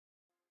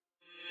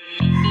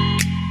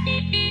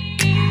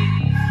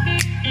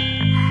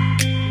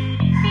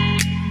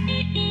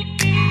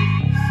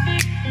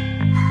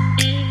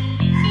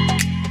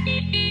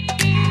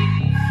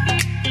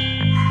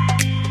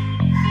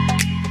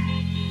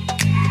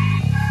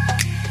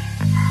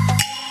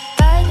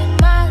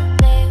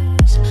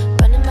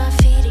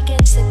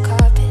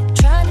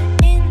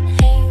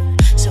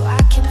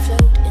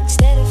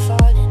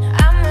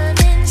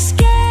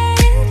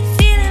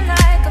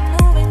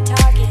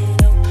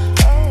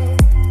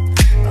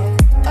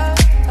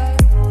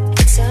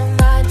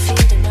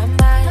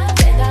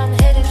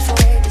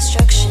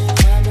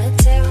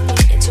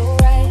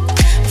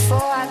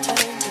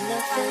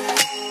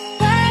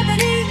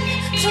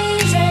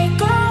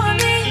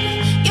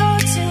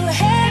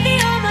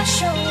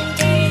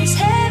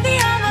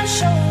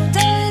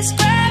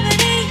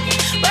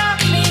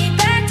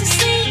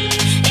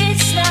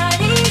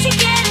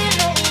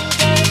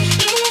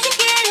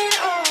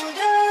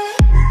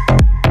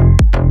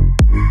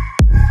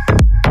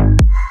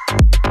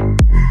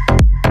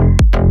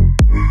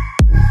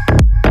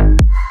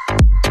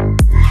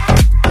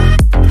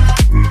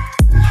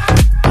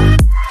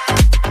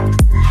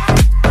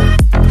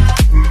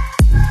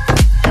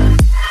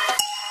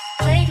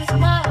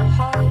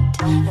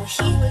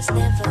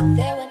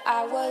there when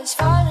I was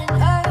falling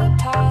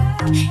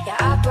apart. Yeah,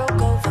 I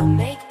broke over,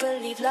 make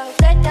believe love,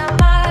 let down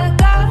my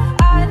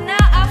guard.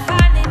 Now I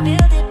finally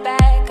build it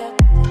back up,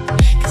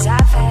 'cause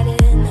I've had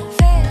enough,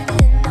 had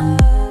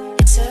enough.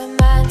 It's a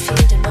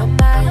minefield in my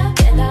mind,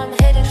 and I'm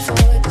headed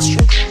for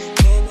destruction.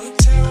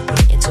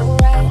 It's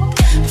alright,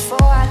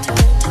 before I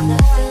turn to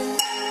nothing.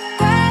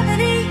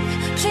 Gravity,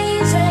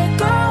 please let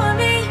go of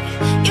me.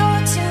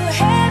 You're too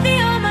heavy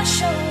on my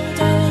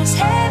shoulders,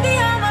 heavy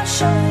on my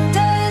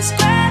shoulders.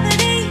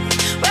 Gravity,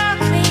 rock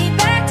me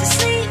back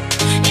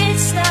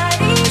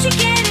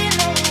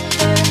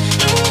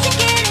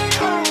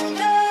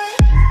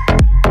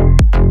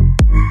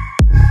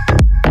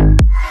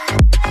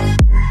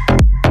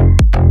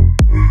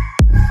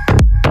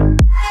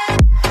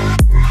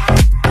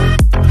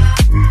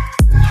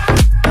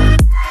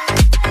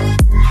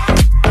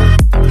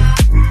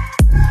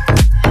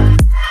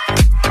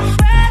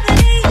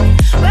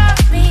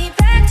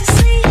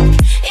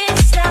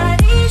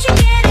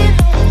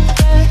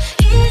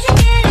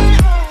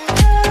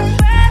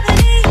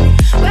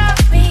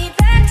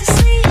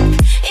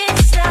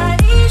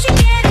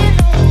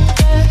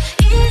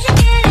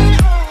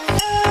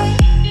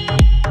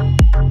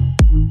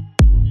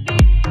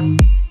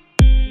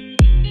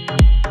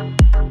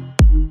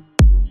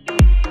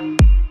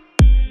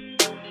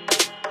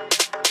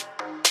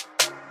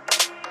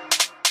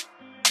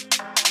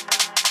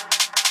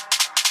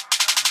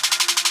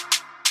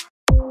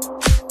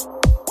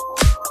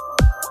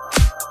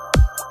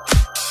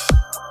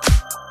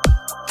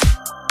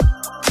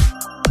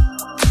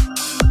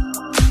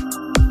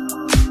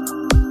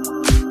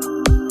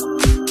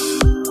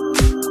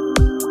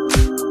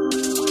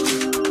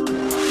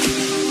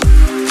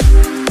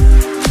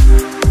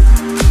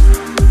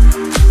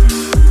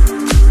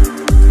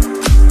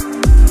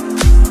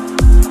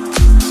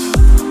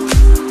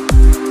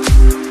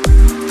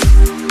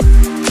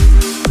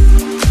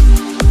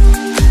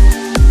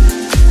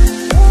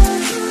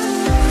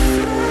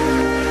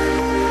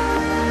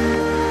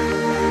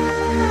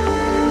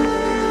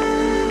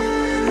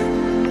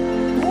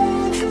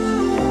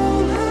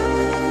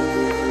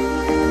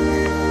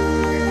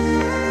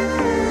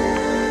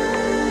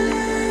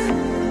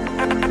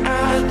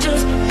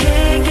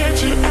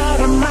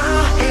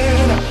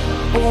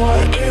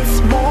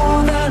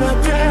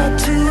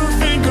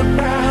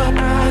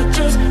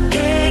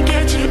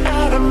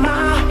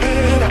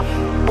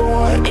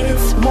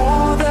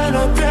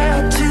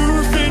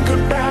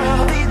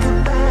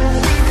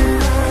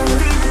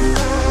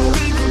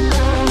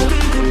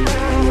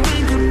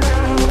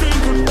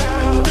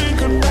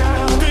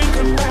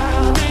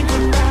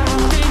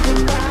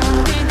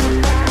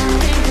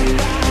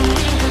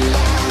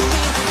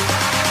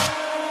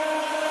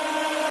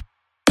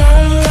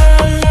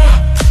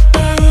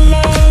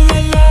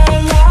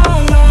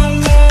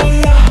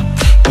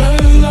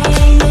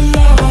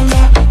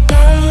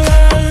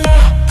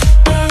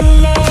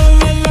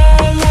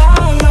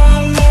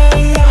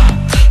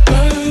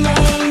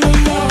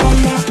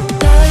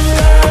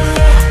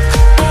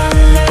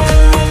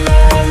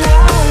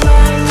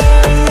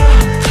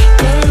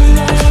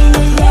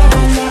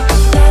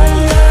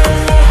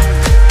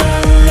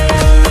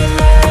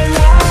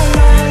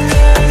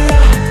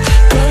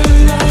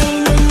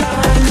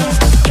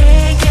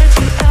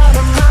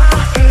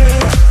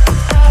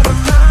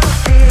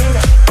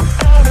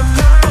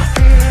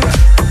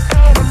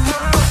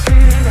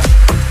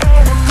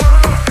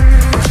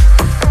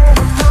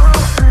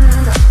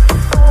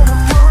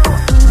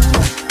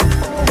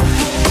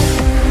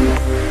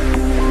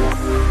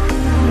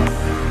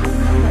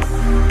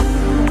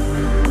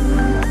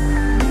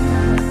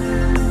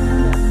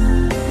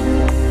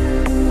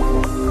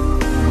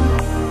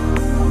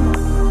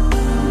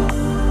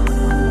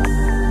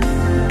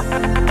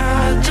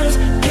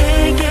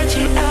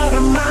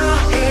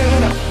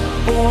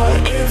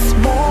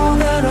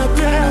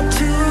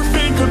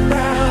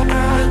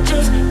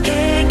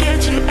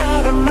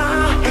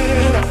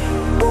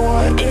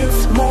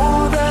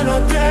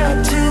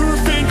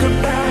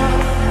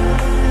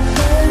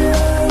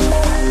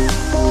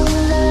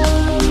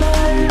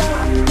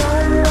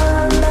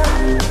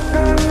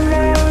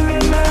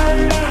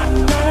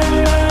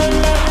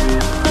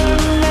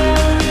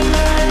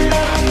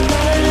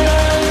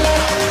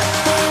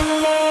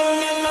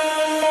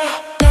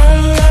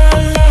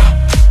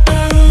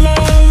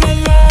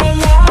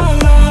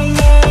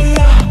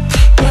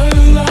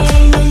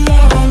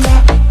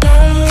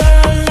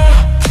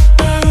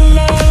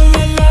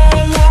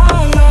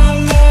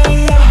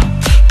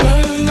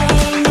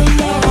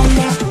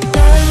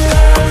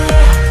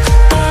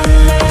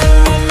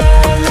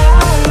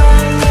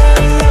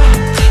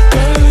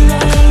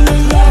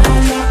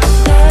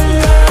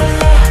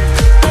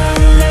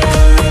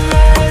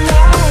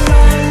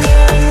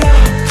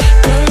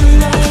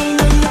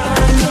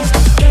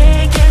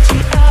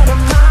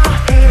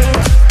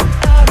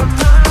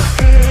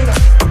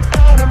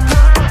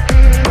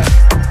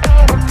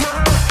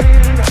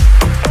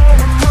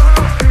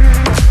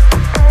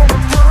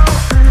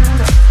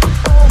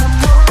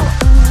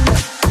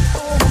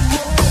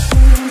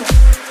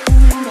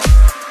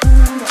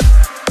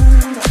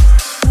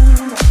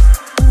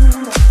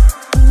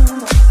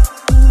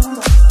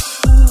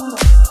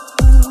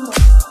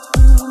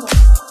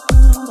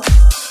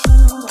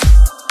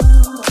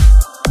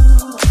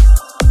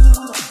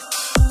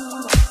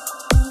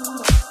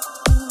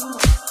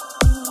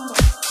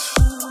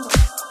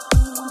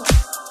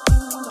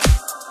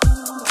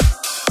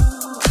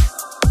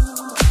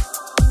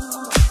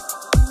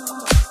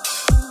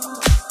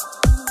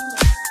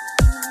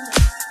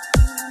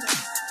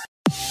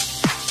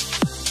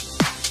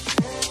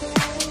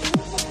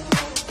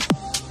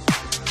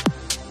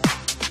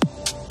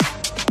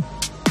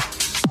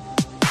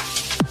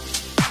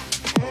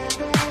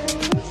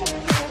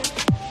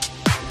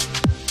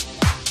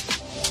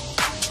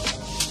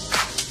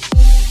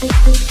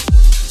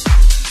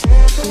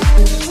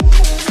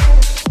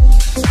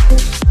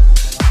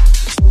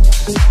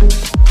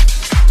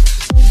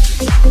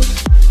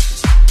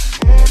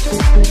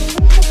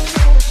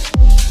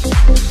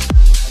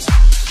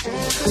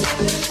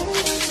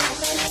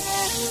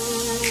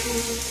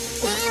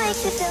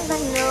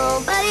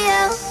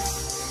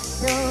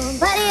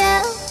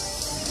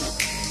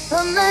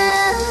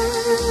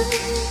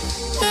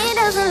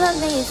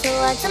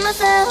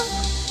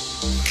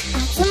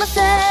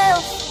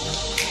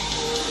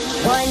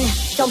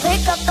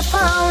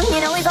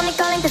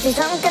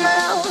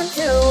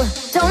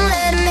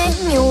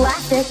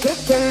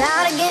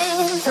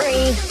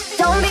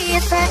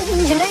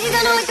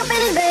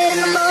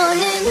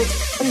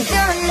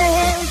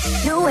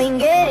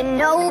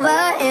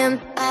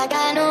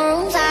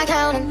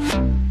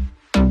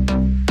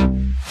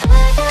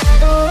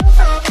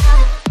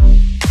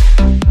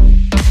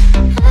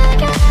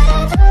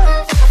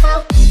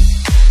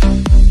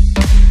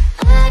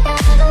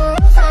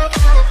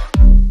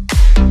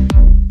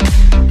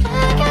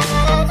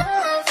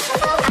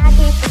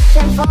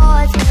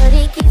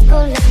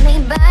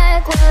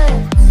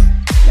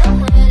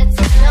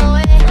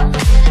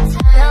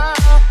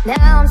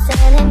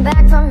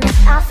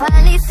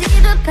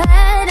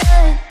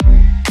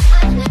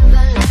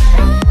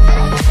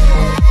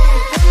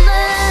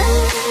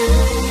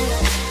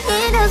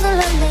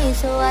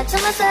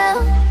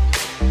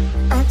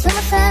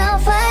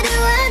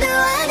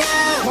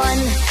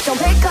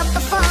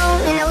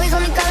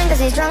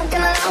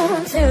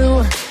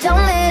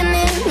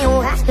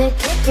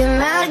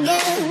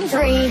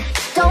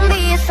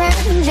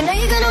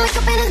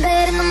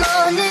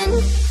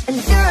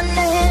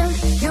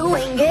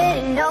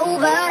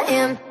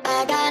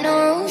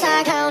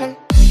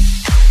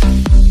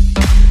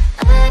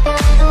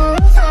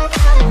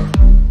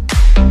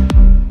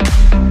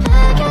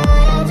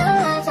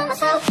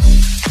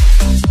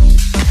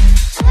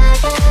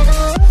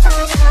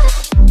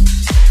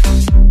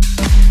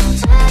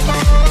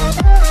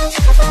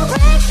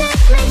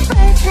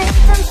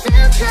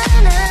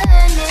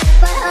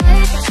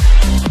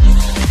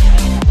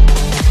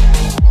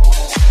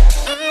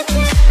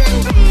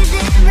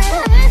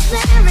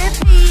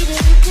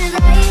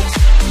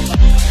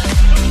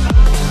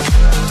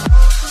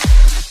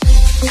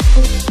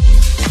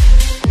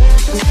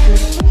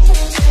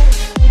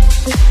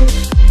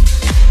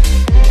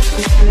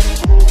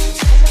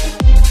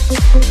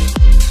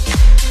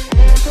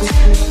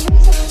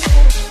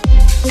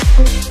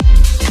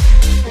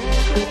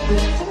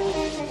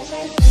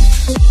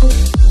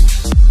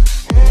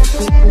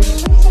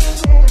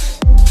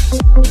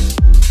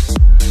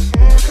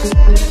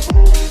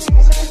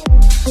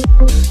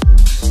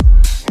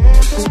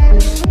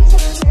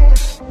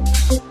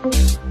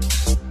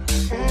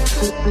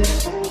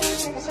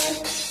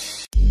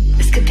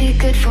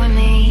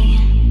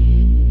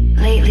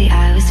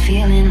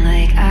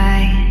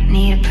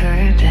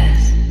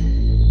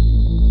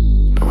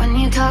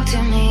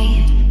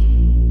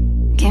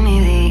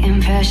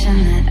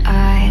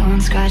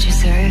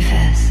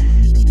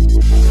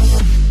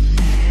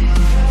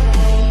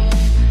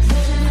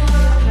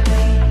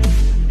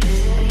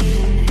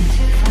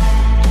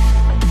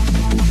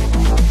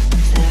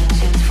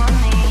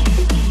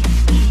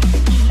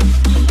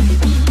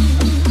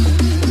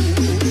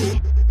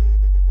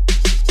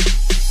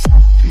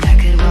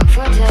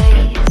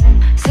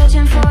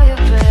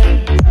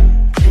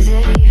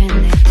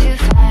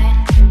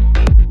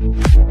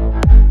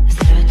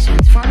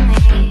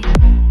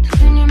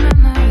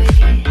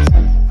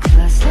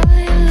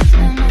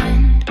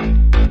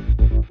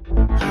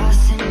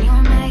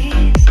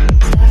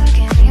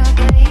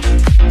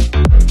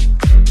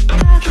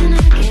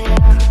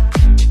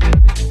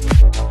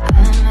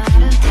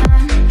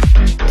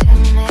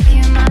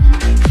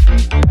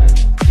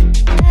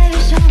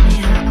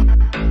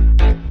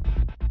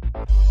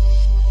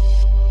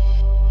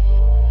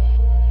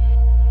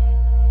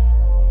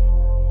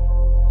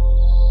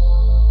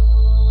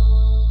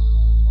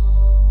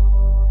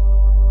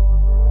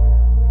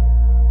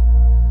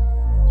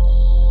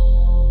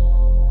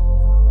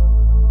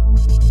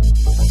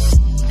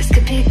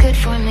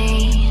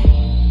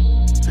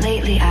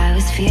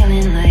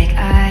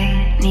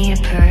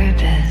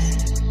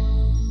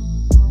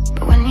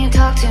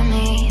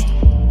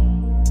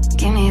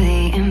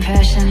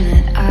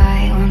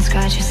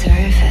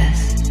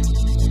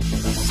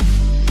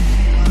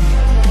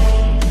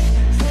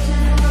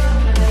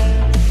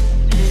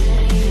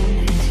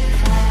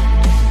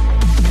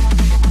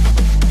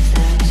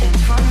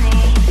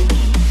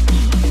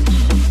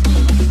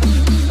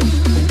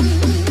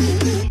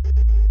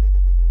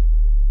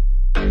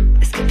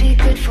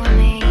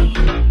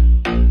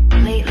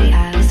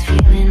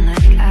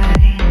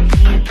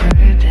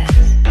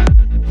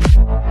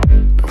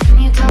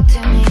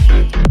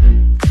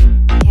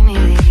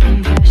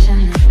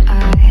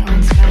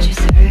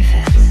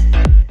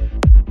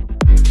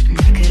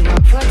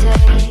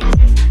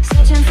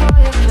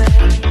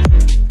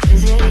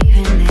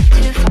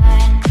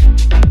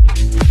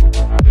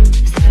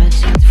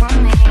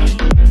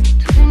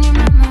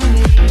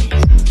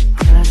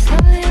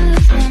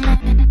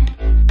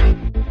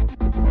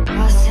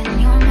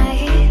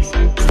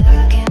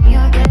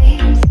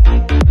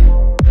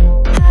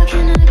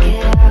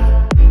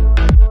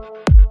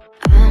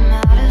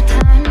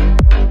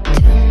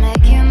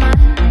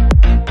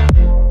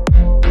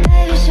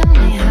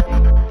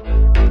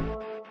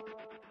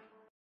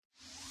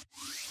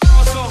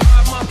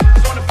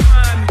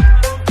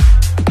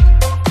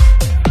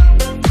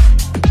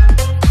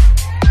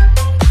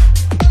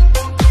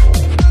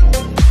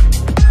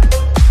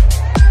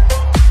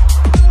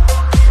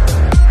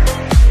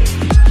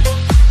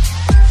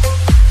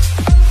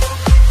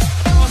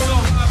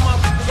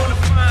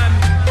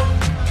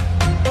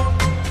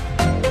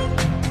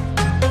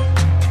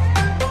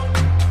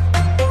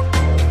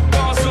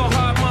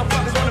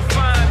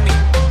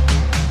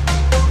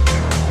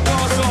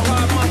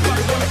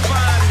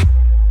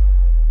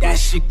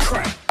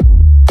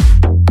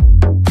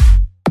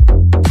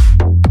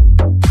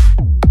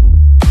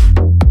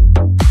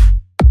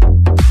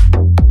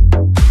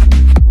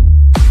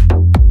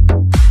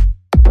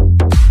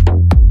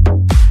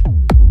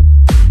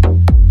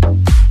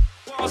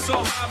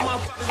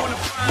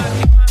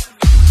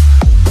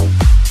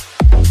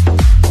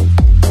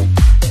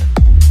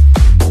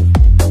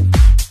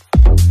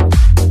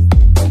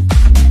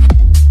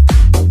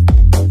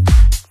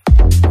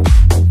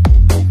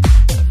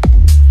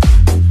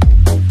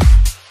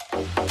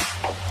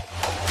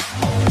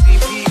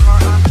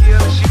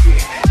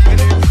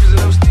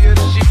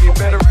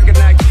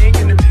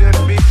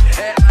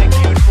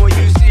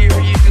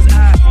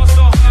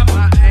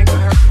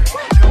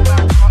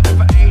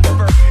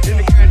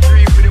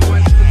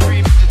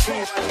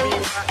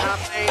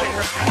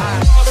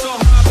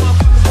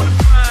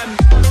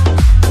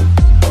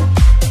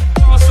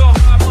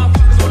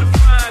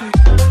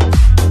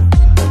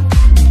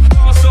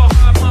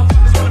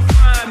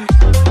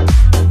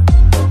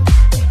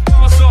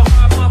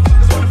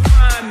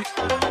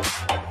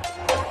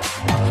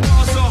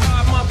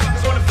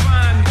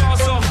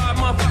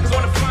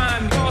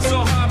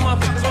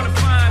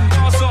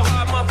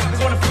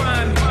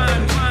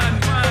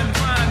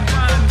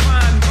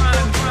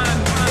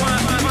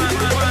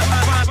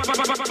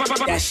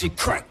shit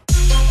crack.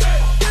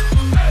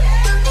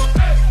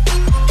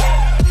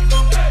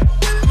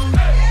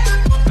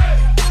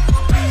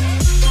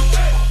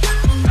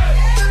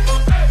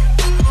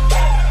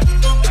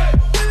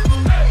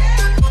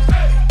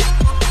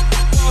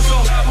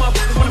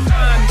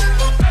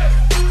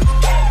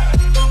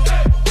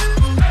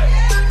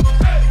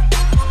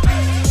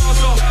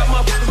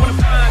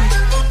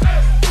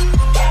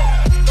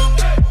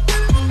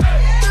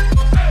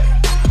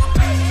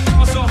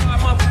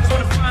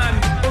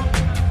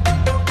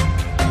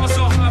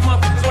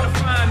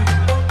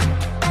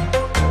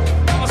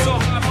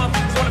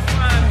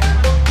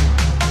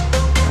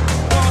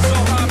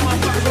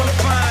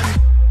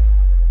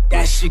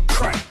 Shit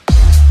crack.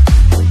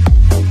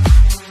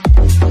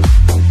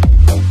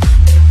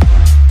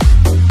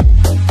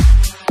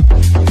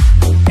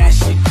 That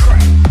shit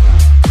crack.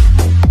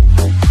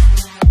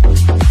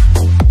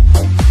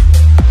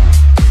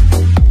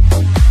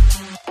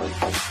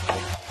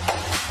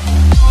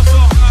 Also,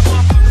 hot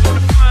motherfuckers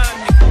wanna find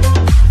me.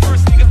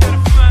 First niggas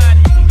gotta find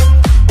me.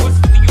 What's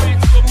the you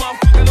ask to a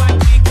motherfucker like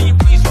me? Can you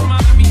please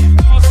remind me?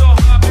 Also,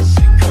 hot that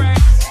shit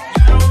cracks.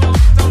 Y'all don't know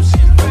this dumb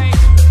shit fake.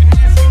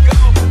 And as we go,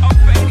 I'm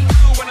fading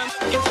through when I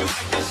look at you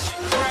like this shit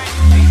crazy.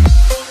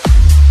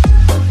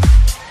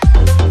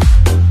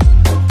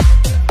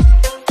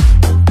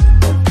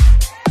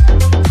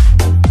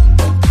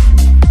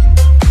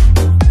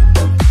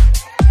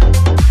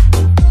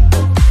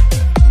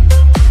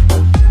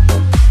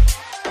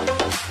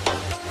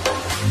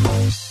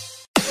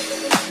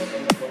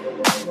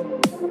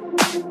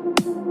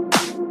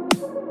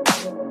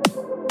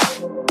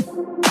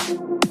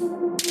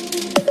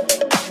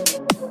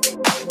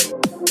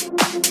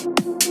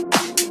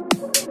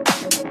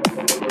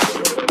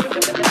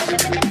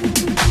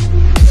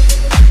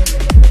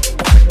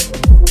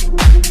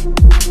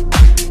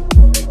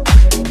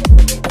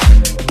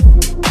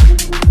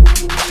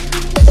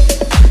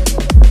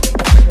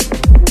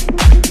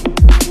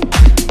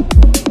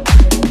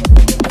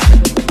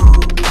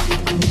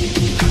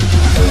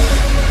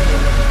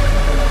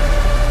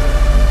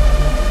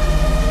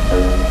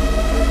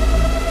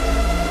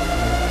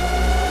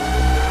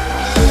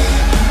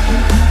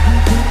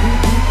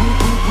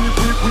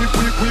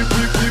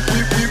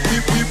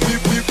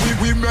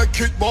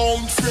 Kick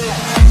bones,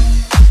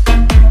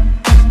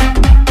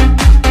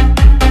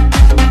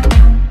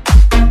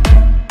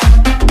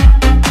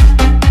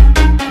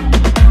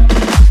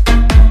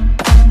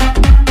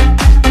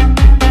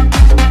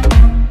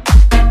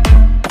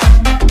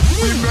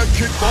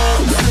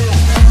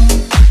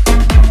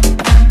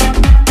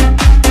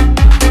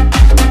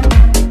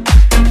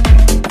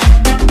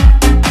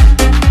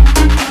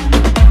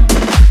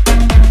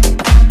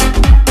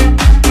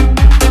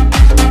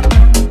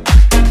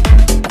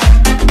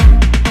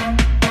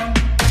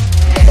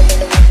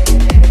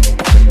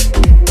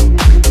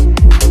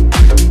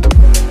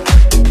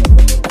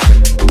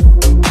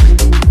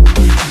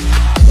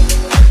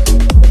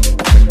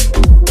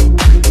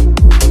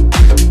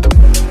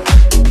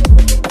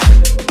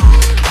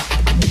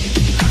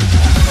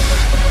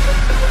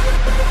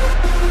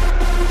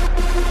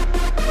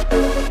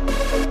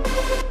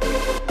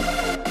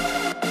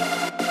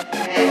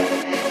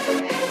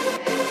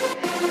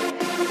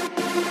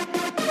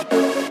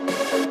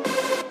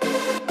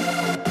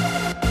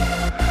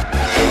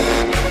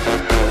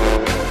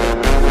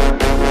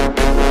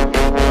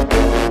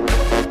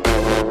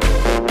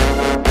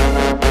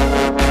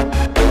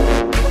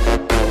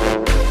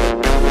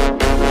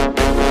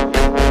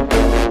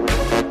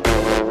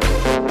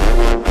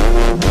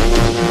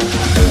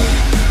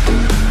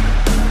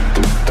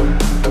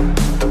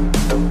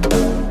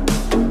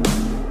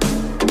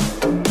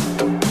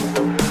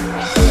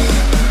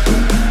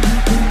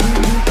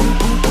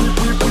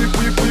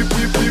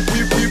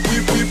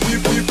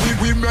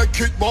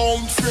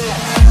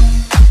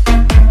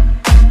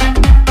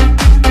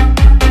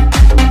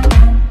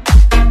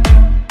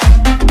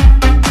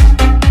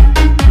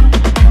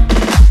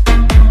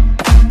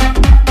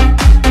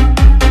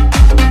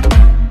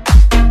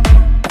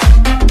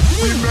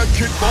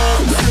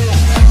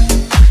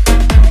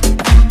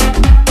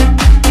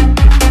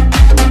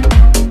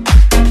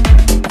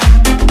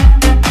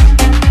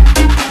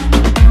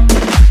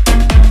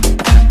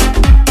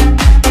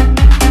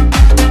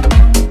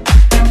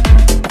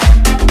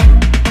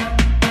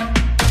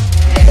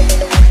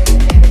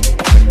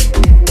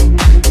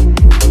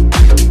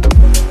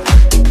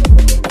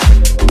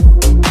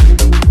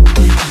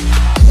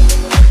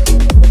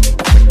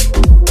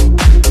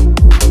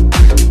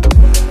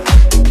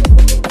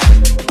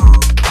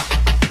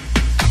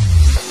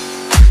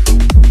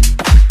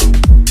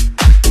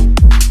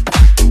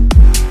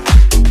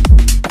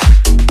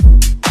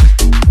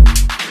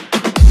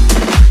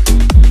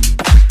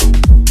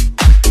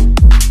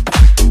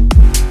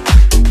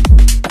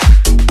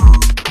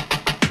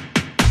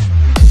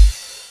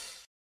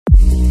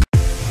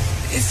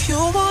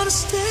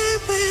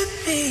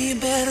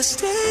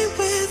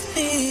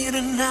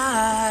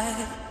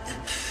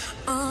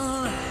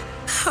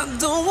 I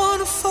don't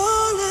wanna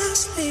fall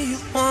asleep,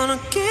 wanna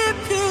keep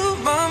you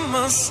by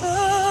my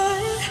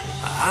side.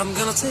 I'm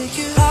gonna take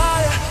you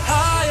higher,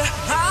 higher,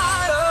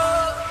 higher.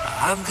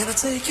 I'm gonna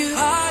take you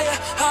higher,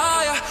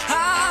 higher,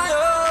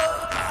 higher.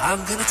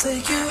 I'm gonna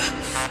take you.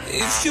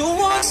 If you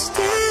wanna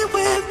stay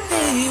with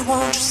me,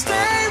 won't you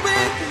stay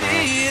with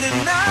me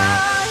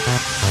tonight?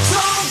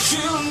 Don't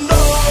you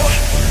know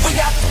we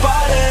got the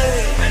body,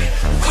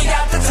 we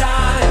got the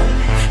time,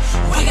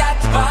 we got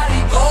the body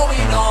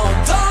going on.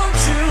 Don't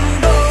you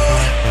know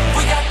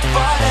we got the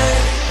body,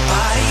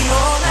 body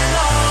all night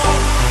long.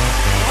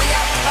 We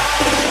got the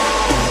body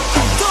on.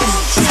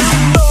 Don't you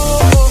know?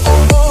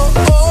 Don't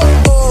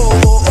you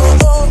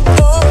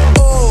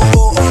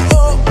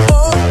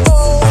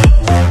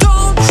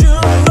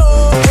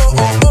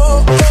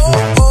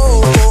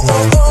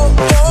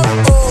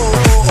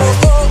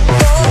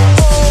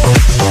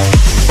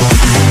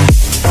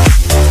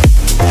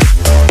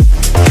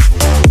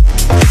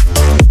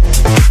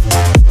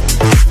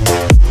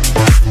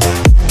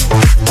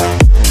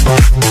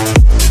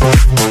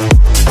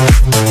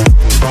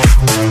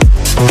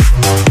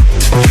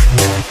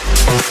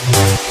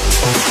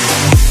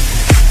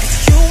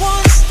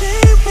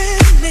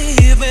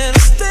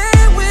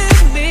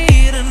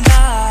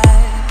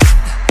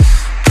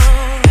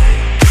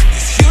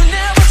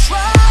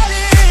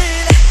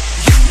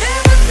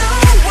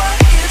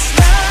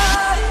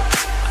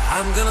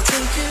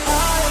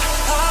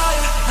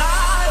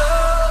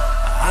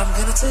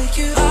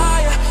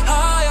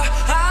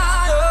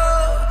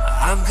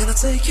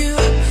take you.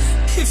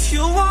 If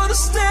you wanna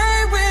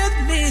stay with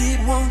me,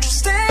 won't you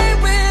stay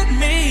with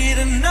me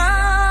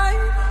tonight?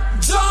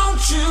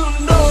 Don't you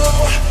know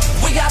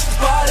we got the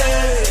body,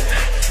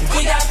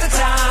 we got the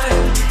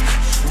time,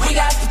 we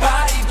got the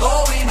body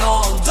going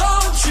on.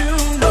 Don't you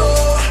know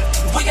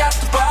we got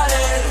the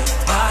body,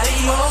 body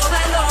all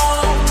night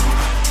long.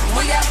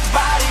 We got the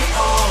body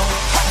on.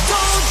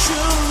 Don't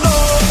you know?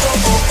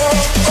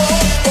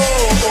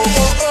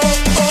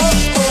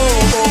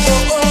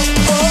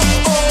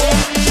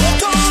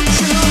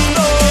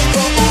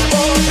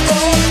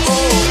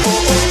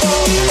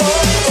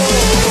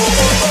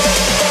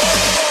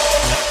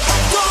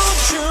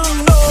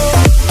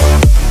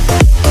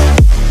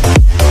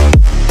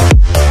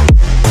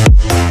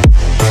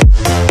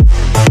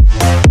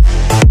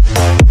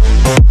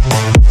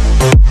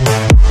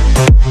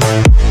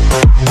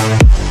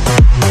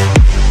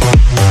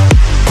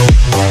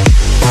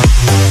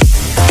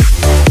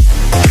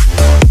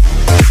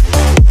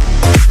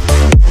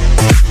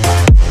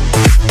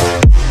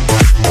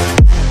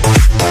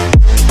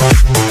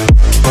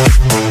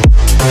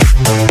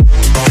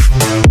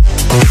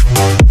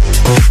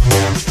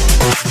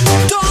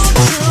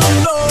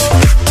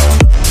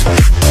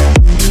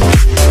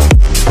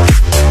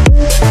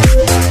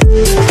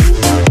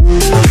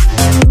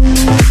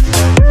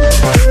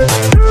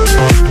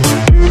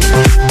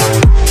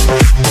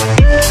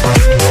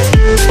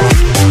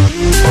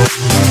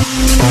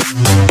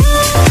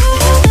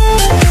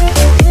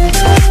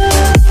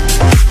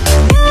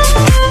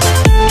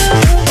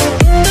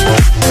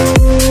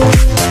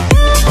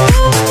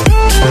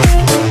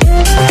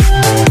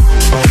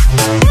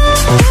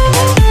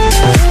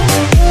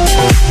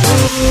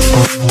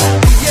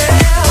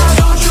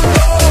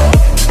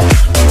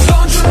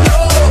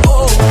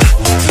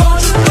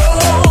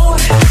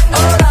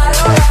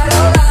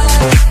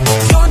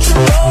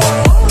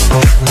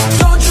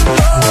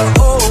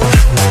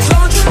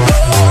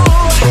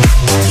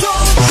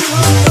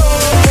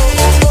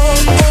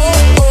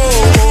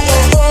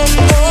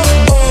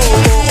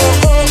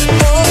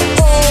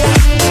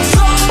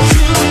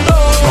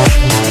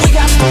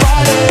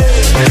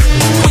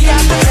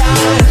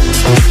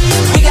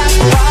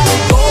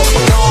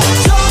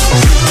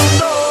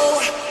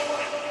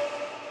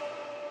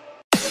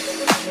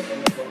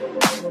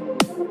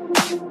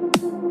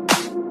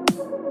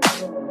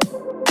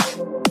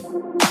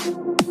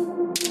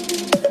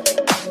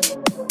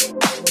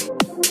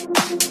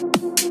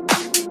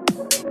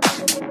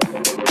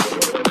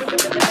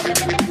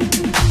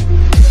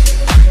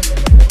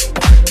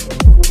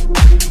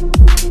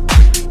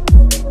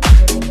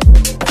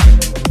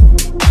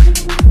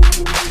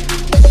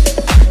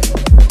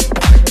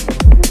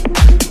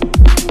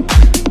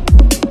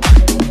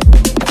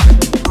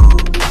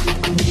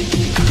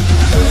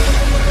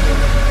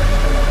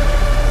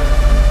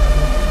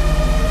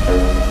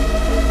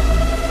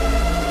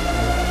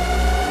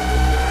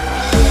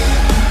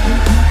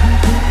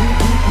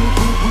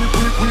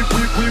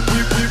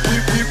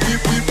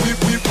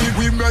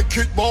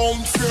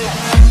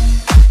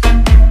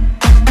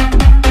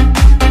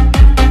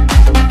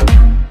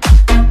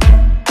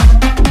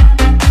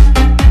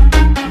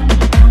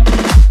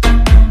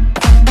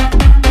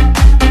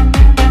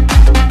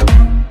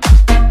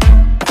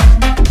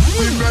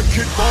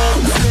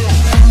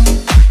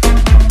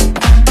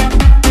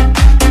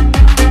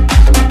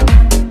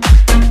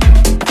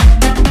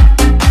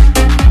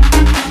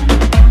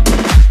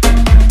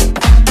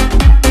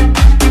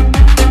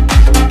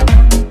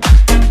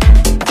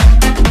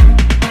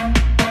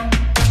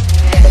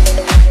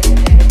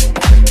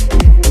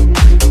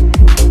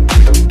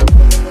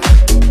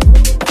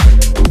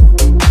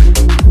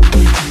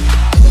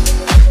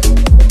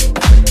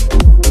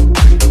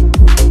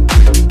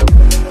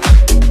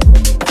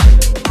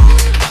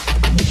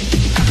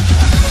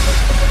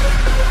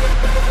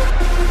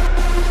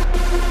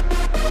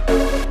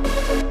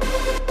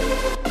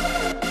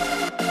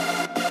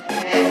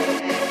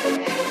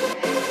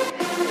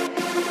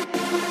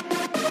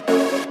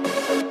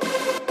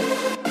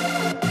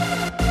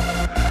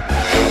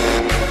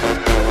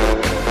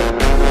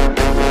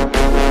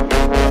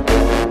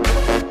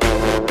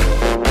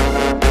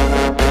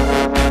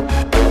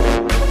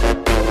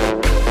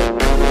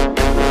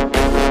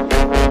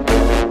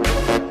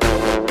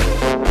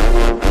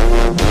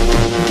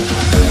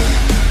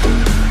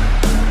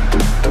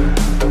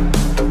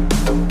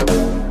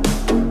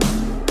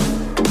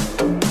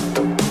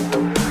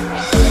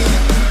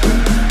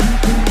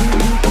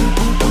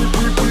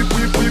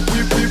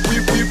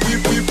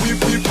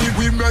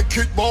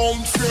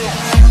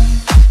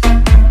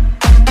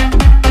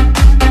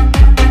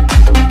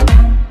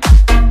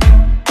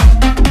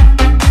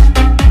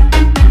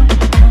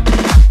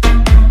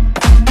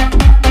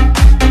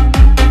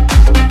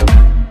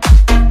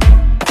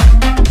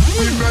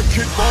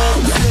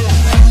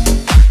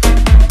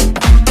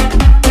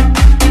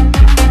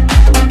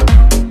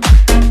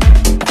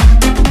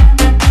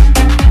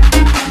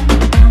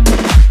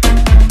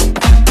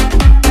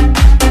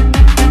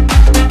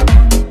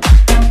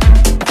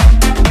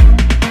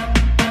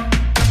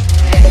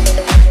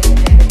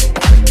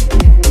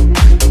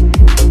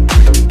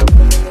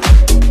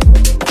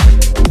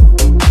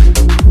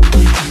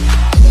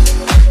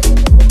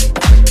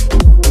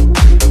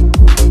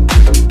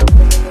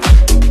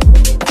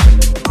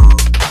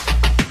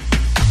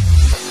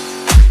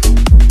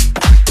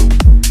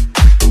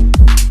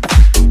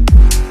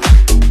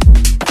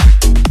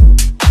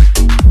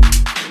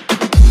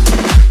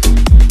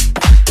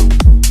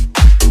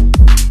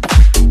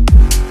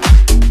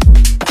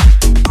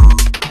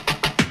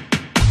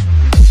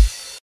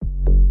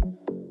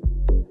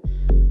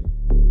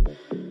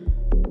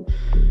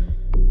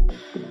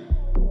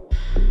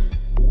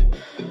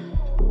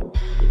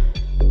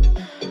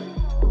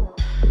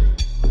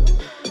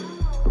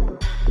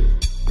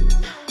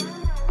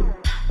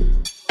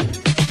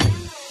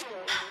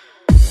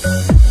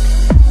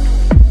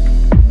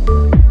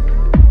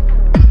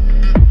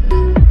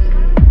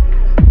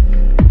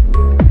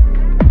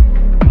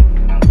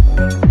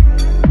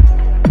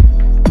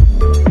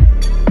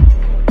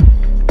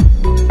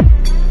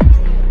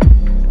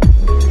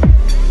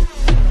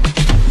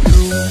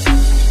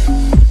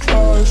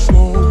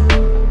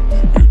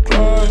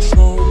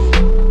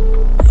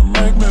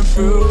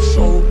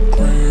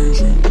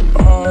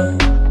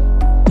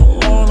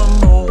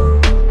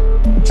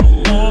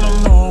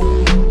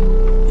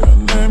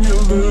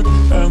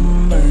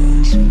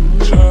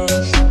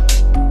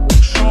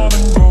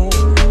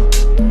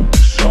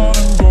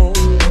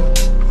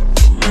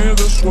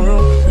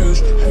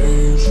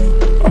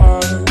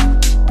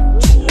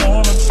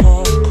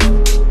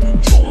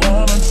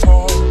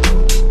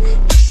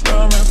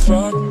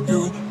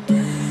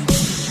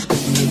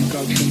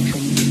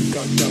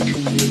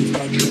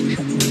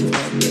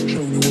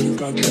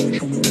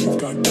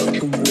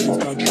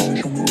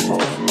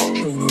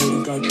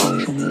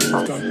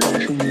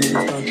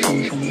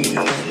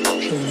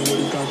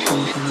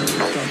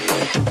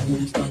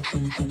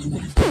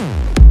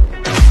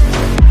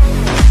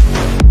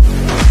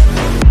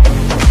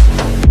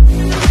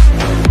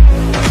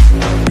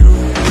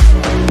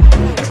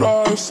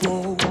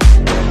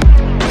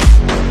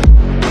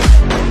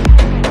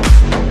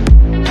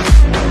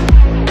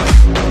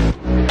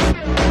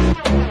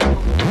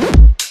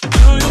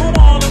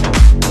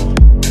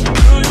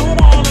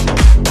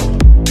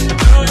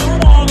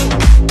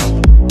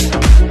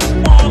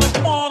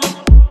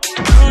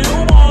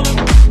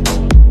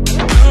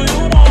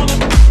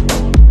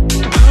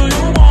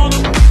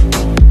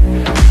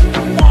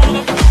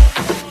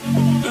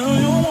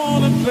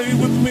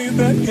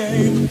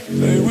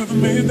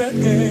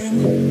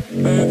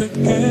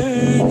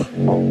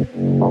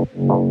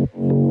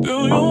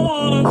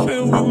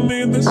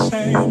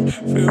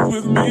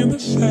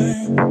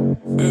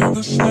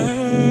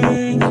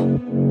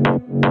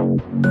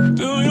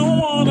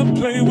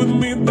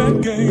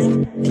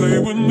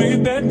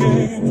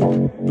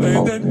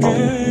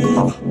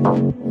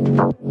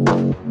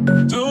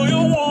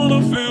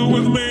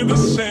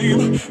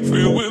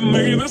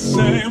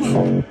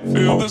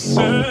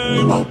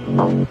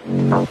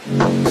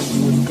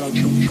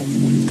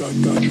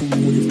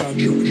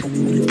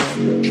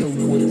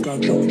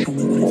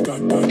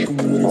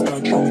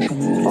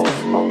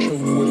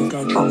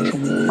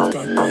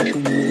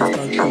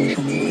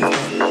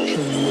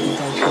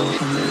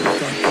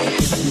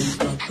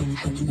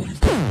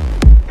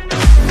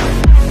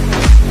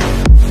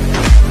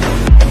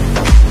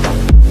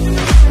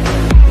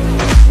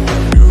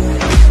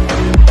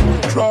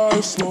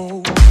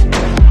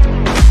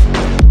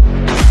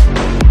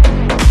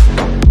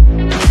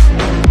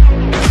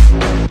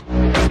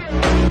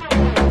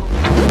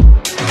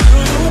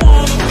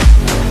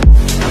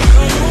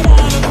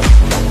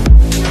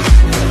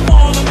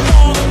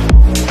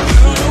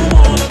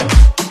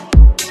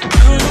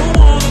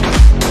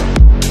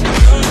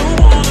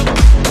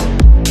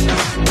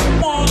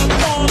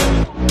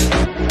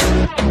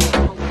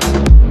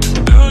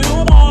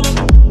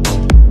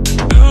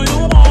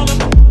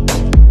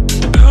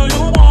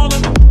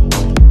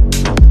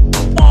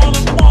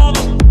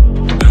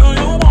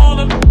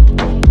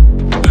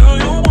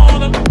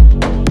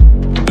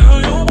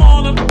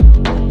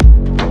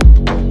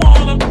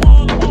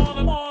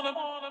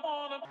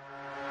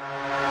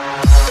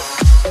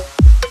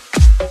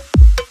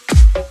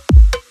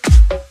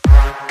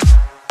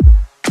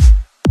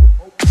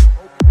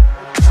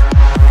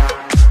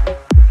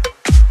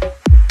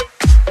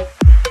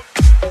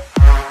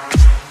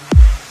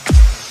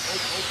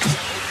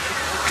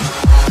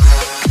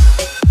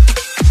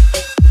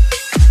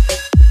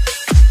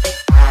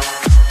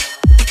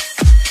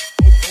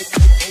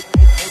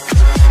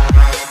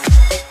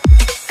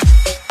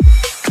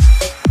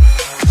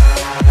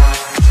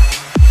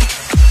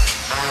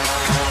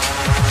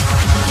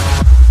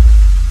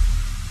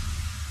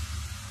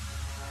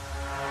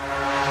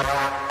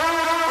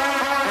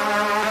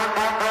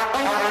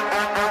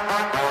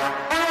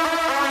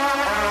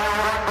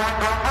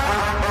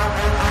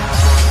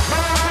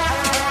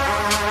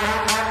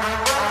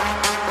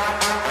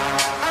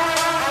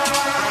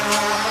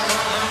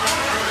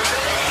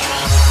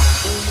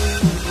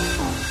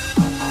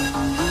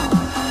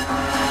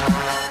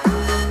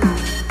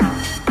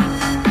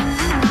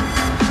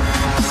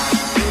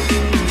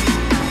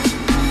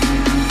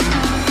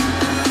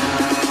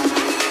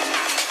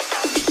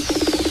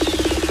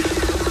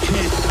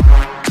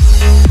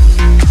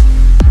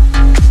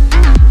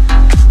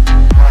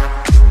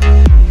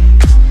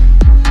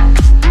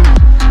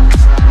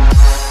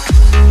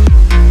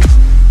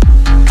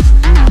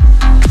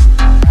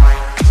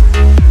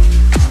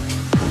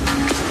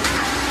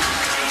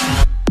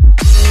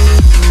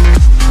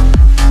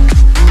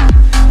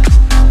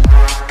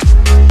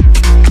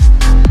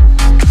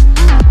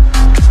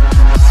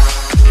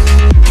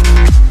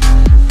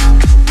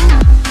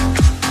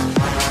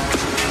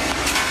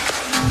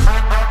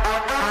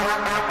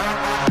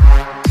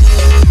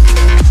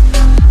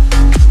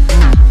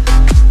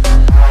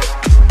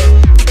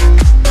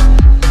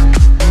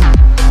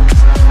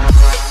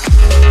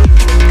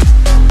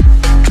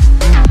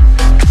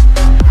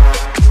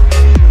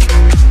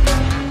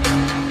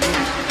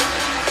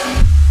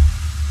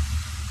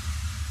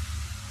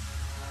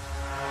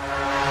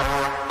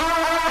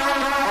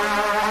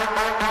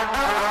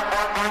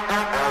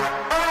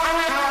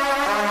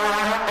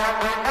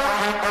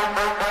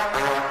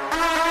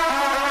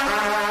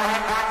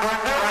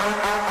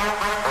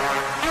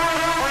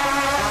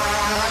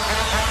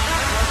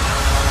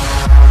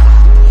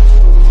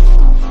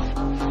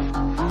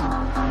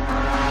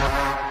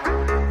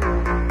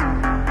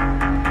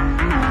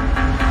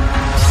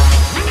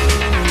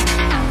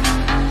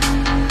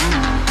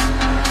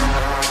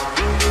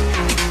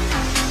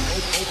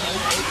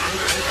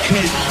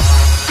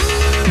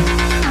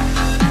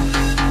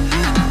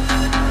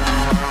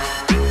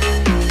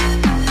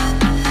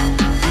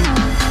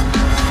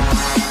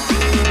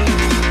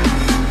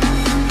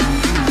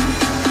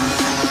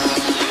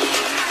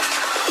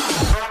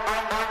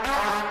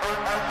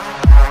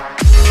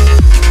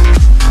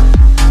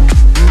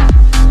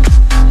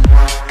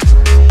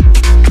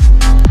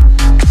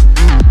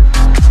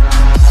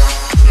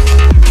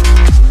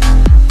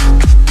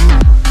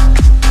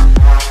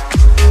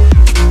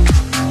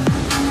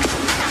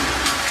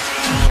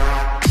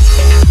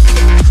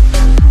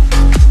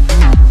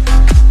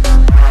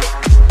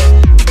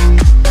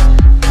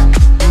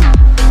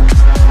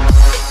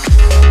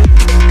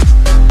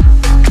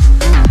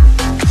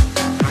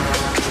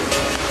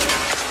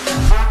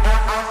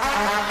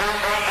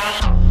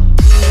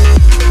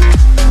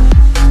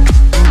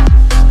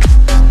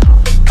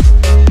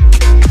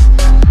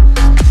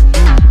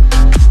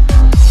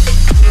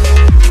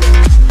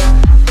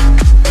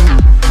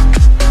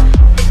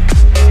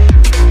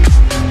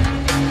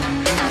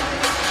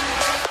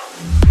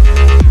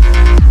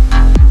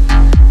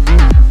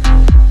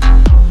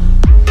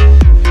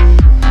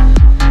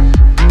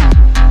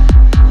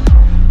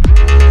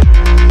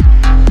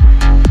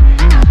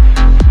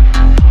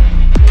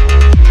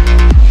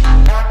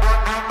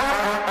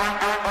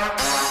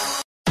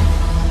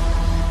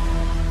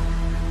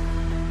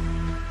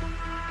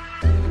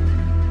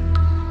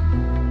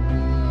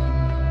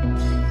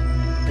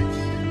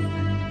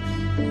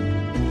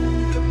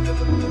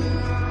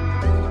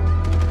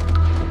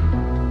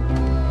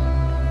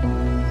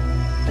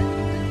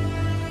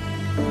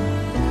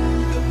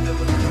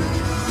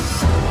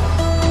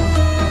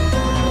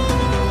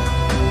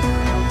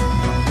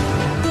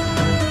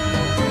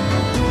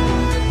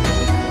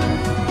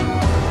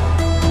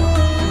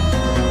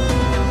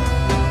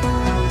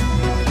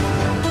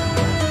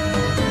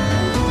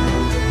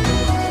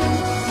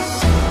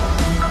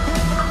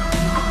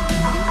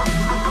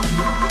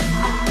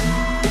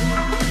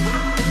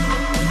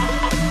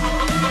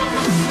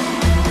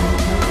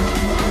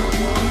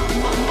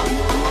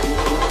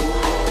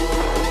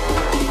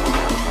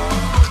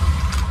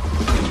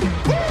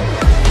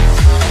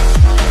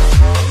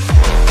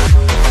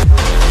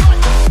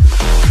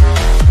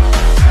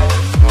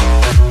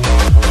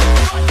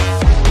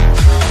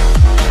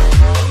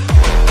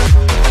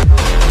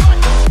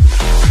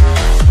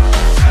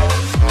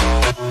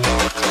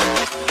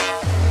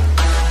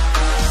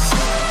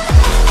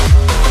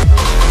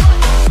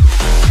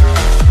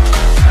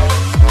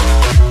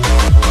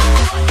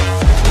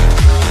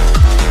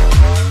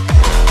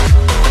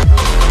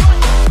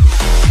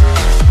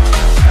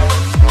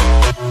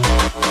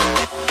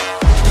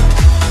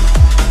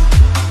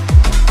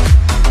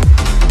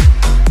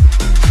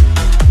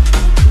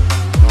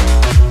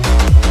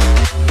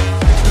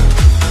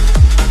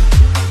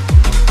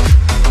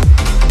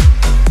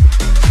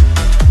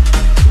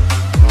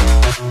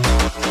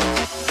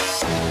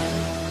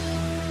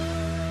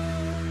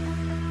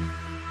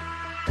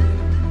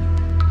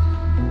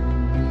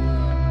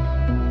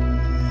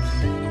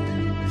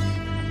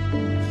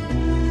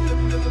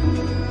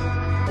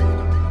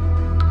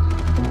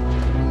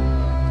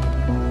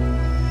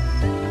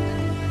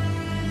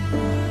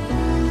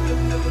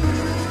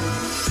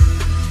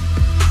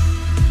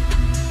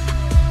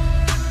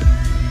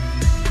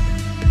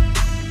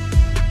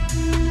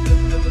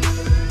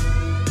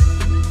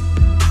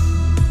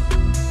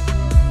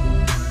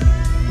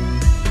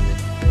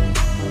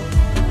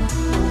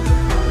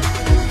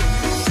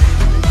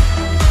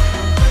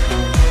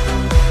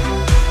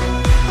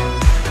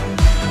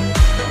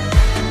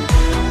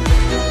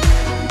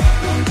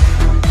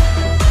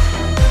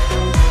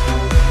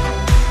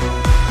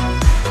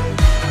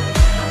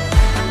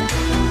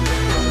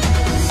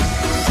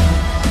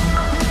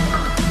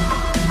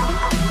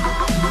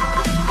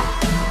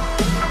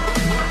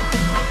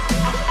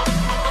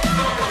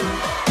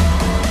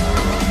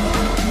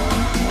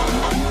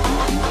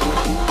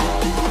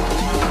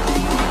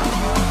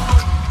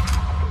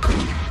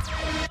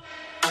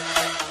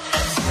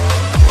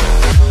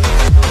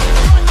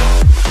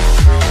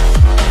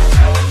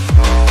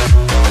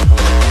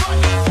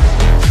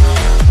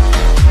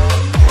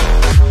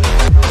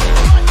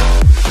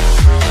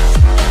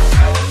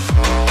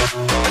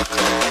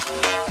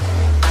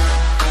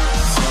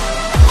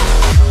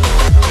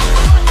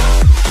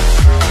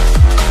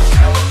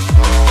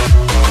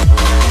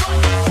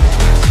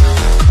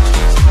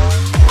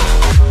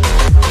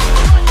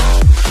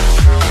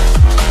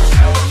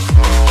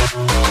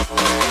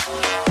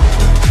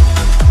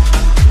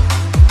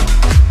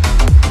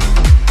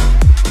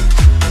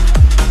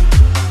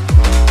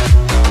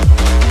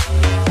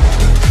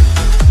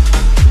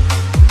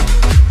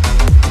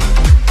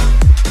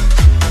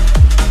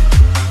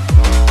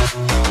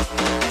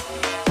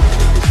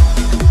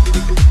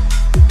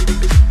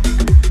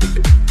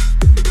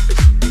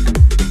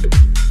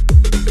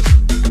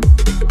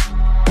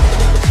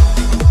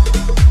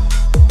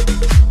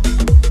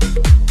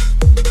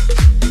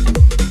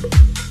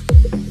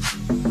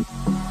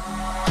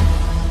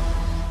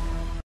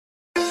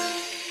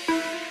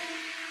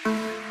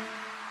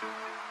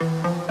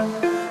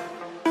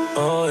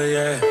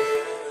 yeah.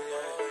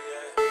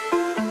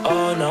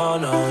 Oh no,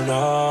 no,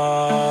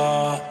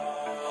 no,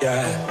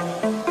 yeah.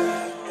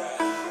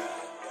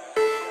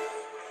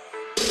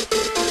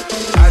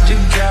 I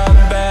just got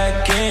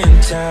back in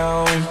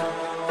town.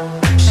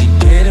 She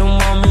didn't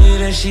want me,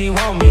 then she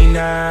want me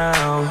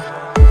now.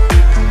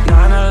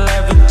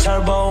 911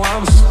 turbo,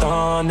 I'm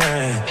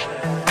stunning.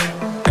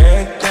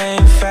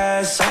 Everything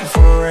fast, I'm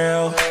for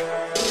real.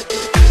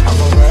 I'm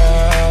for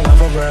real, I'm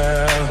for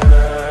real.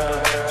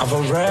 I'm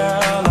for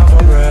real, I'm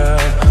for real.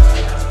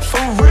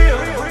 For real.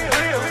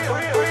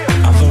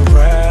 I'm for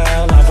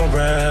real, I'm for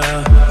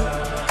real.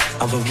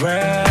 I'm for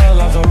real,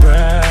 I'm for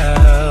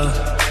real.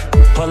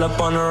 Pull up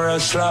on the real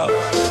slow.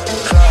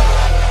 Club,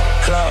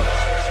 club,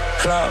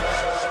 club,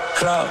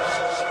 club,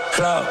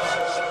 club,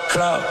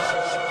 club,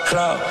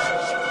 club,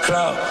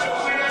 club,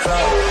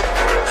 club,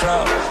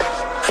 club,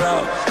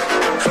 club,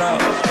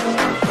 club.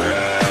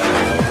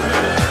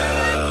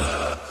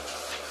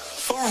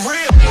 For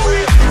real.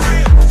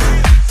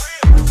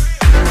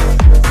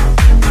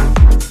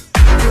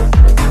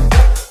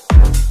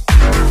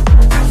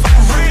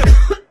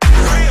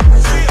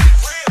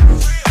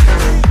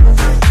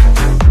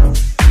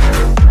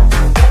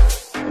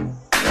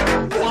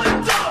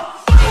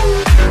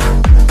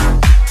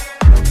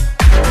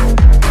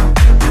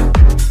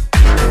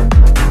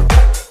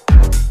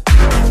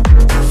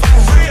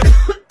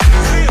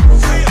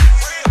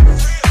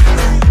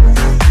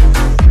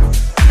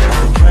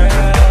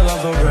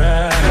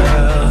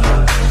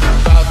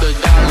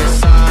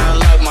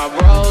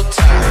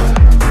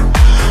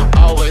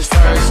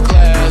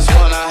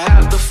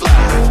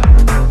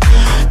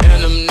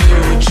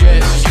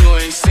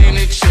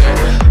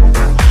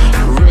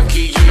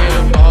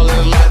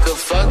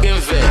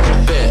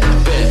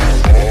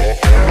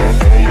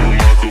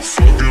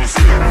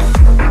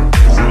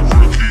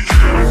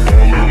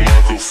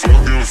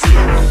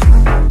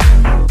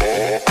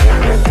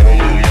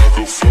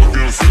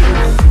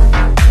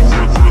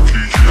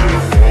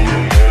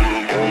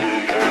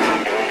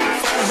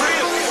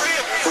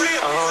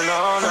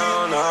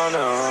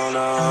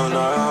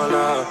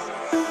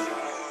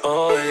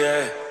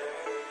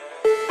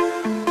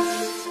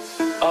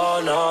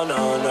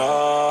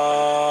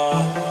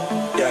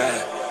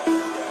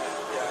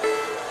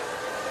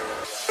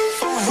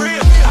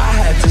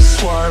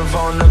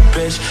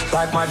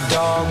 Like my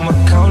dog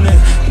McConan.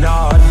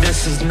 Nah,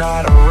 this is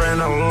not a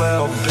rental,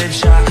 little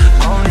bitch, I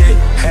own it.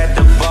 Had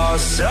to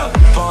boss up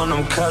on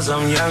them cause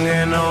I'm young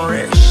and I'm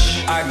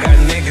rich. I got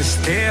niggas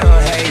still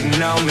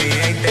hating on me,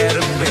 ain't that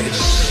a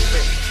bitch?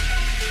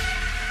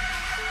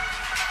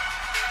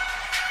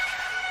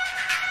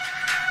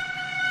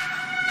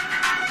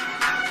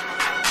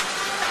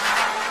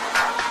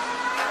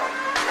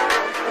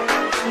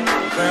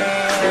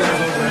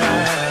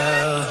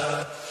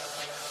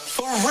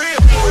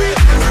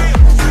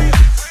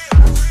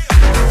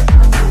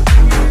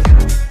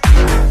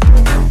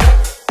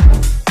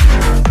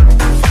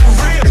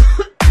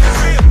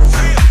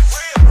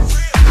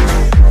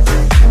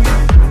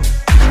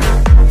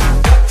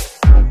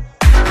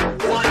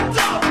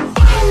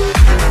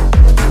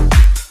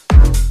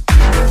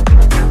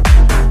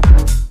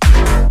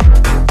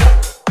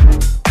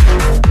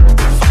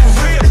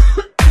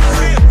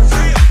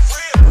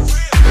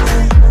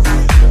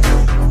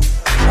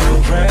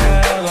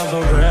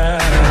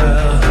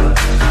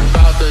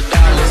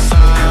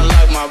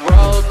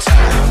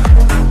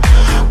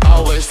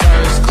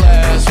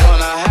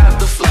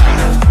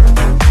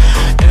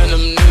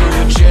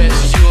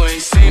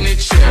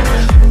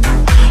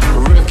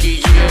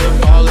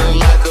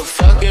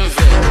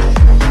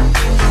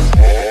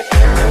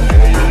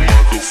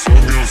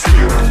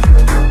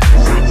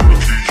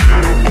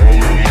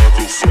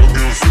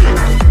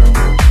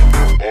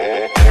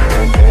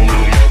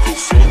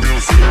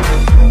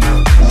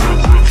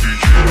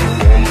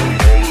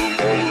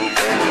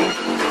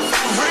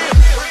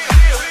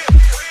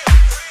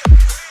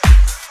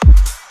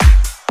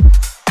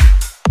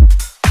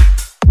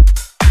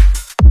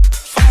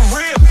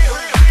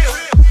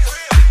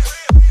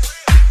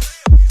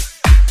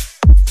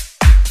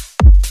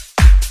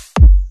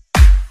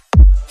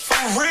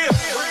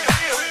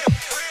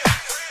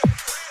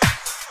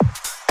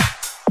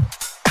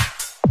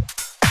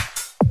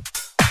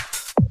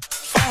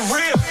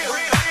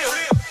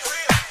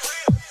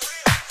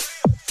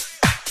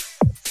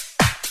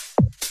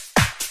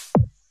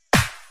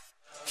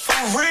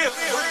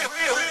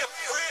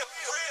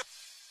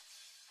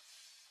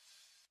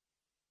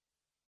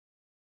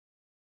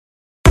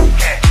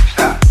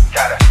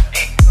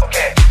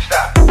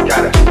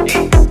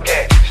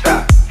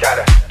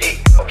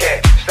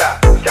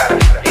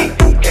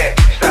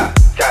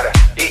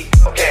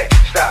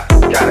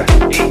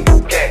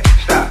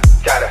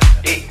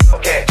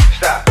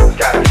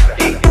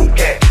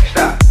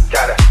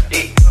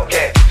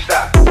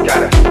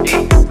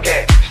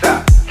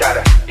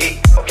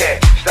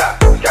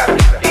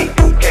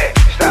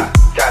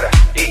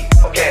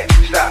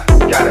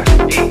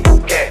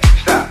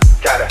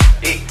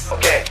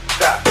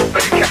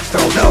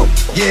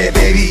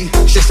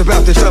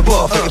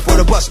 off, waiting for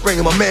the bus,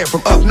 bringing my man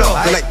from up north.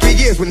 For like 3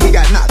 years when he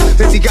got knocked,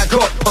 since he got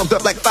caught, pumped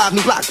up like 5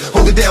 new blocks,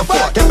 holding down 4.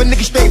 Kept a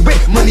nigga straight rent,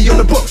 money on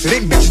the books. It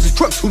ain't bitches, it's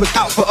crooks who look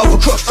out for other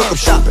crooks. Took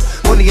him shopping,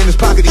 money in his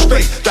pocket, he's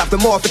straight. Dropped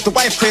him off at the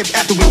wife's crib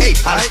after we ate.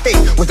 Out of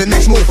state was the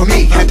next move for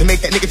me. Had to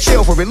make that nigga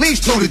chill for at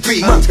least 2 to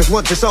 3 months, cause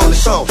once it's on the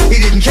song, he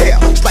didn't care.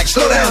 It's like,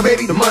 slow down,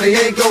 baby, the money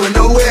ain't going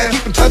nowhere.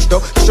 Keep in touch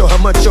though, to show how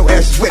much your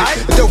ass is with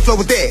it. The dope flow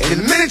was there, and in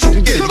a minute you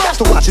can get it. You got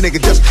to watch a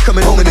nigga just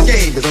coming home in the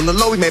game, cause on the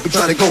low he may be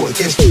trying to go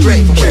against the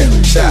grain.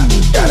 Shot,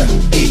 gotta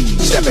eat,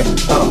 stepping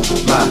on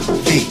my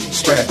feet,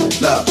 spread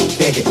love,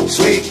 think it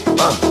sweet,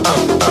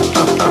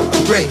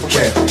 great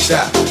care.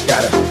 Shot,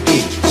 gotta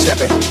eat,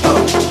 stepping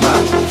on my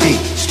feet,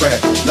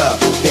 spread love,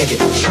 think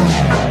it.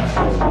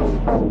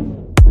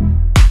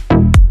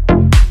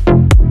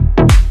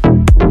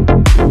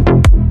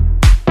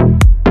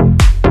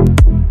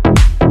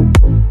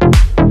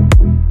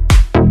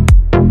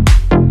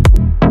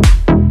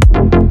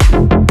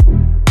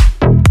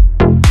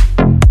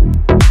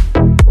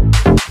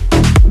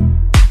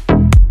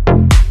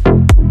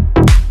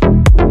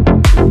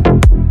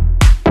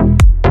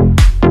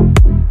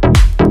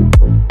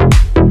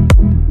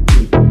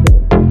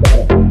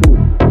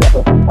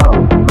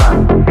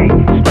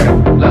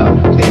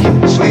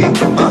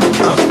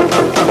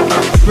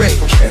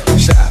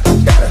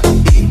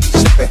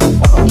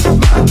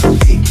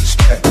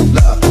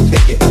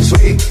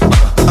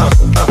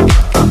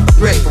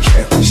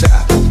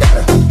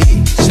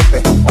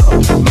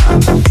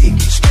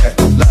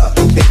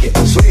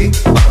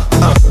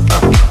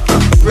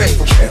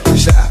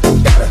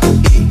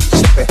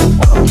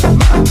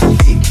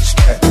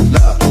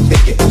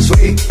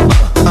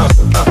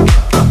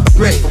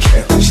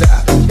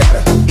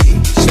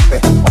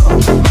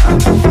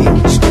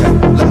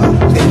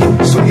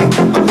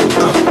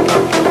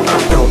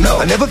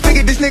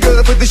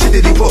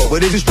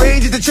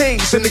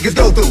 Some niggas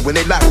go through when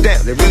they lock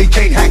down, they really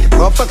can't hack it.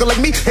 Motherfucker like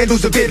me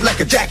handles a bit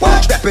like a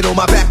jackpot. Strap it on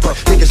my back, but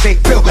niggas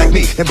ain't built like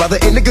me. And brother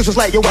and niggas was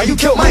like, yo, why you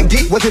kill Mike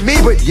D? Wasn't me,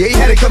 but yeah, he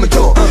had it coming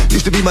to him.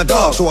 Used to be my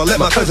dog, so I let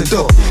my cousin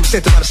do him.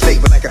 Sent him out of state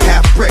with like a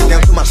half brick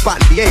down to my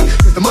spot in VA.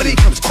 Cause the money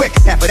comes quick,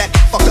 half of that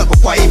fucked up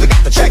before I even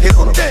got the jacket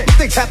on him.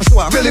 Things happen, so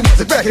I really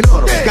wasn't wrecking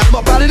on him. Got him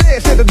up out of there,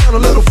 sent him down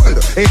a little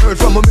further. Ain't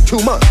heard from him in 2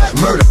 months.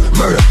 Murder,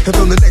 murder. And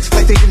on the next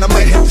flight thinking I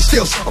might have to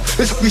steal some.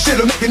 This we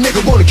shit'll make a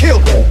nigga wanna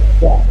kill me.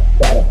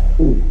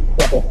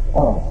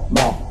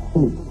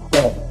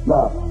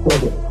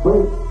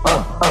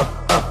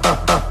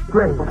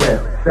 Great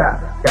care, shot,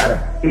 gotta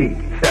eat,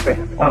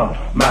 stepping on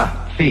my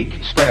feet,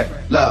 spread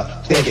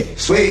love, think it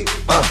sweet,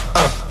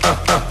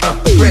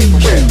 great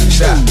care,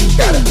 shot,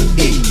 gotta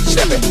eat,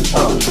 stepping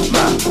on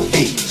my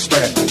feet,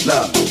 spread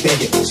love,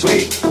 think it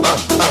sweet,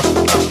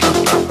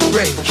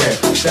 great care,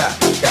 shot,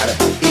 gotta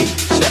eat,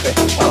 stepping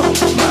on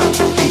my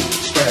feet,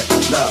 spread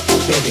love,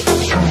 think it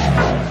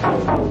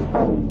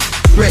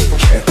great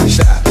care,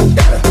 shot,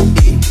 gotta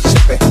eat,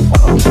 stepping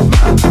on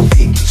my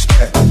feet,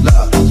 spread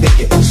love, think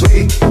it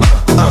sweet,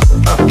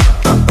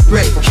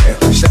 great care,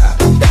 shot,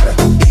 gotta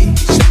eat,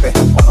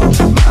 stepping on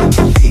my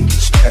feet,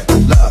 spread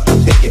love,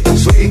 think it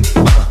sweet,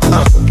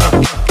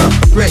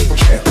 great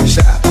care,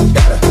 shot,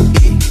 gotta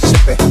eat,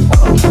 stepping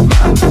on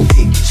my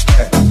feet,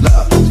 spread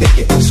love, think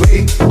it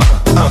sweet,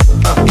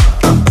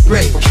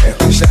 great care,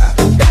 shot,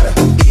 gotta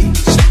eat,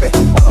 stepping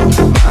on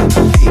my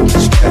feet,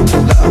 spread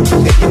love,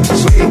 think it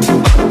sweet.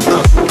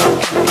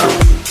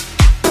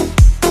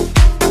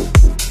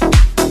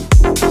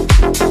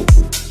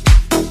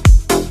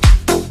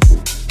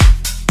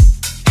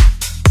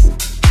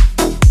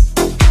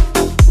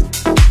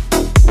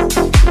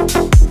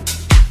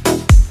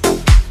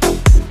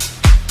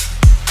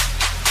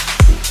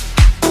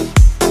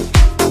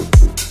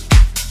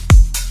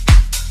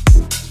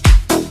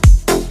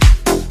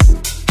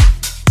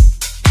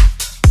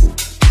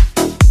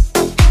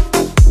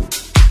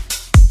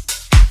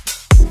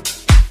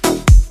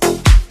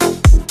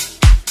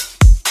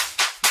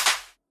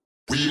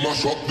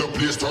 mash up the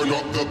place, turn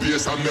up the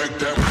bass and make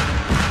them.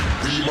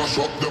 We mash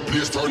up the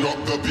place, turn up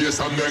the bass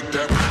and make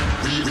them.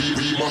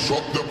 We mash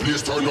up the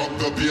place, turn up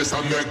the bass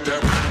and make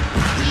them.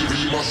 We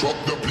mash up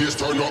the place,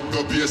 turn up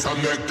the bass and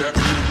make them.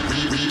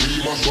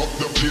 We mash up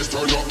the place,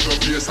 turn up the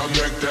bass and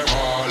make them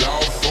all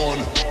have fun.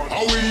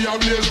 How we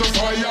ablaze the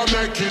fire,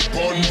 make it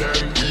burn them.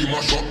 We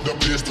mash up the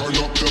place, turn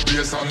up the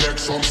bass and make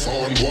some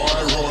sound,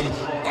 boy run.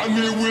 And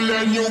we will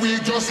end your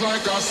week just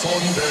like a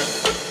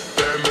Sunday.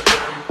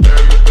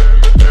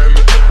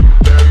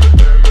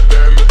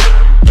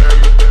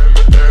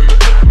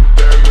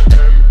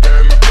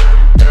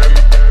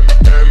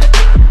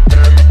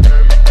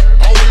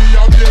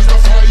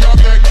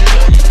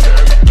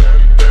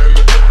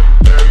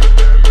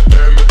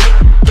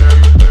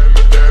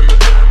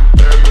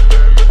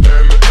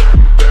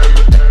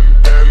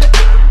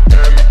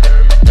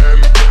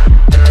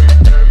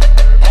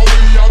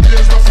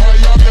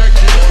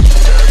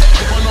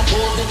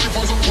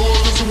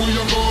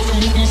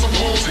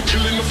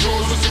 Kill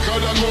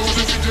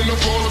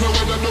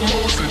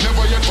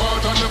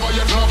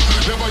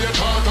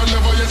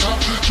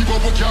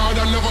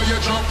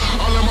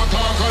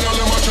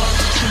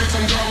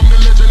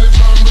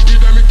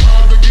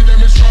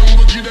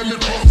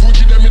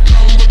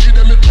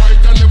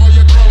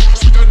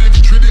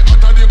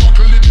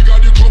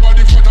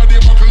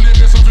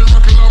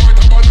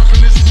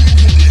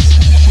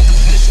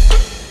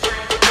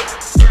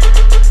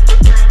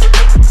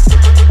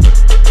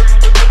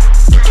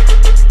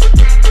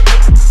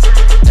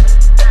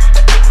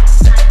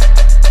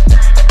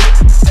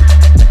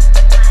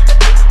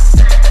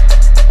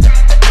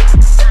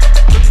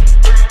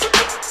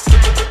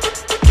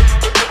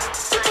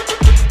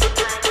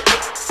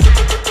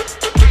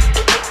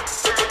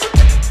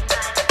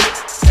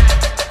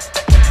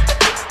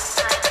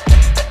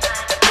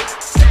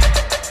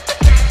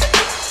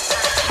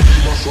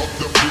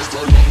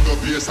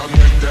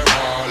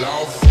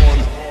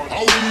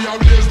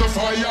ablaze the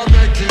fire,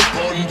 make it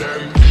burn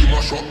them. We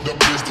mash up the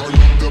place, turn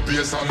up the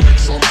bass and make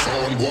some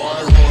sound.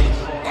 Boy, run,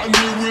 and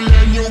we will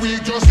end your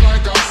week just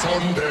like a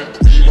Sunday.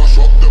 We mash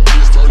up the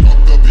place, turn up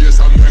the bass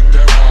and make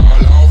them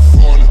all have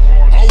fun.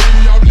 And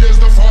we ablaze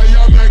the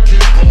fire, make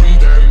it burn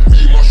them.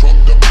 We mash up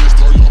the place,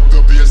 turn up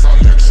the bass and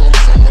make some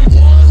sound.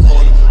 Boy,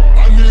 run,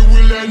 and we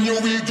will end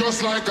your week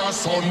just like a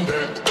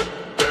Sunday.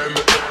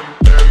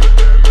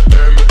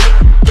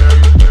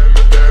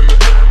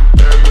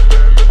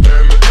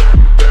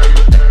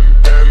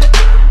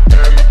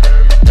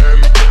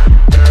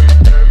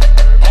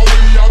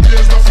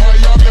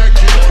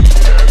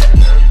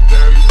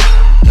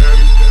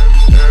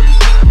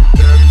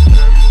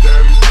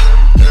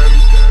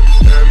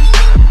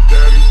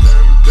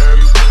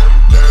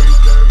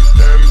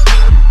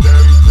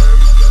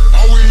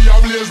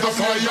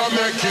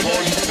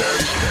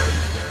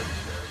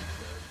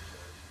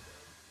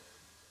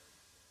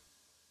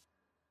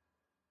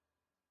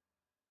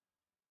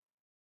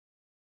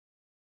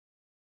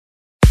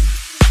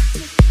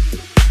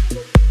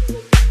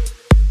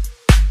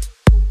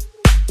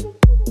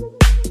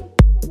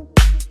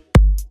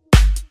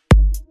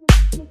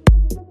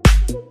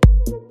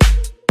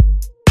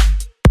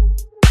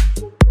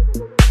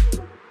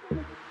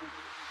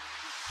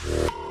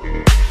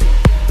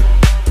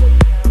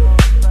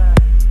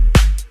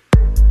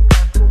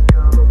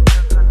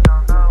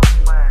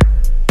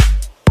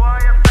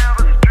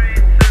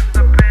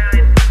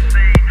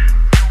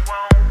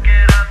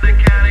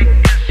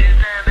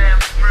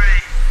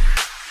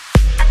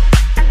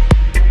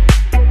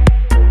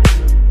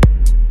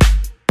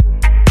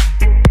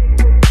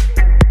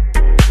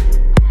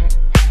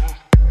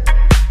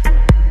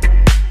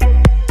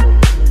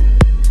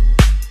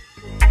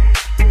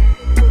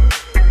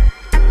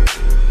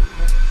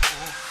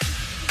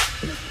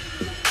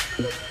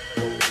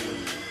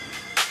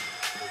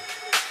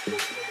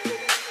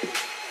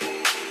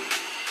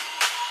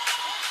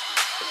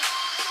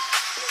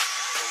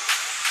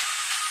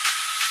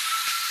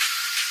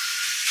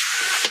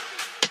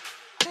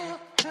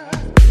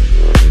 Them.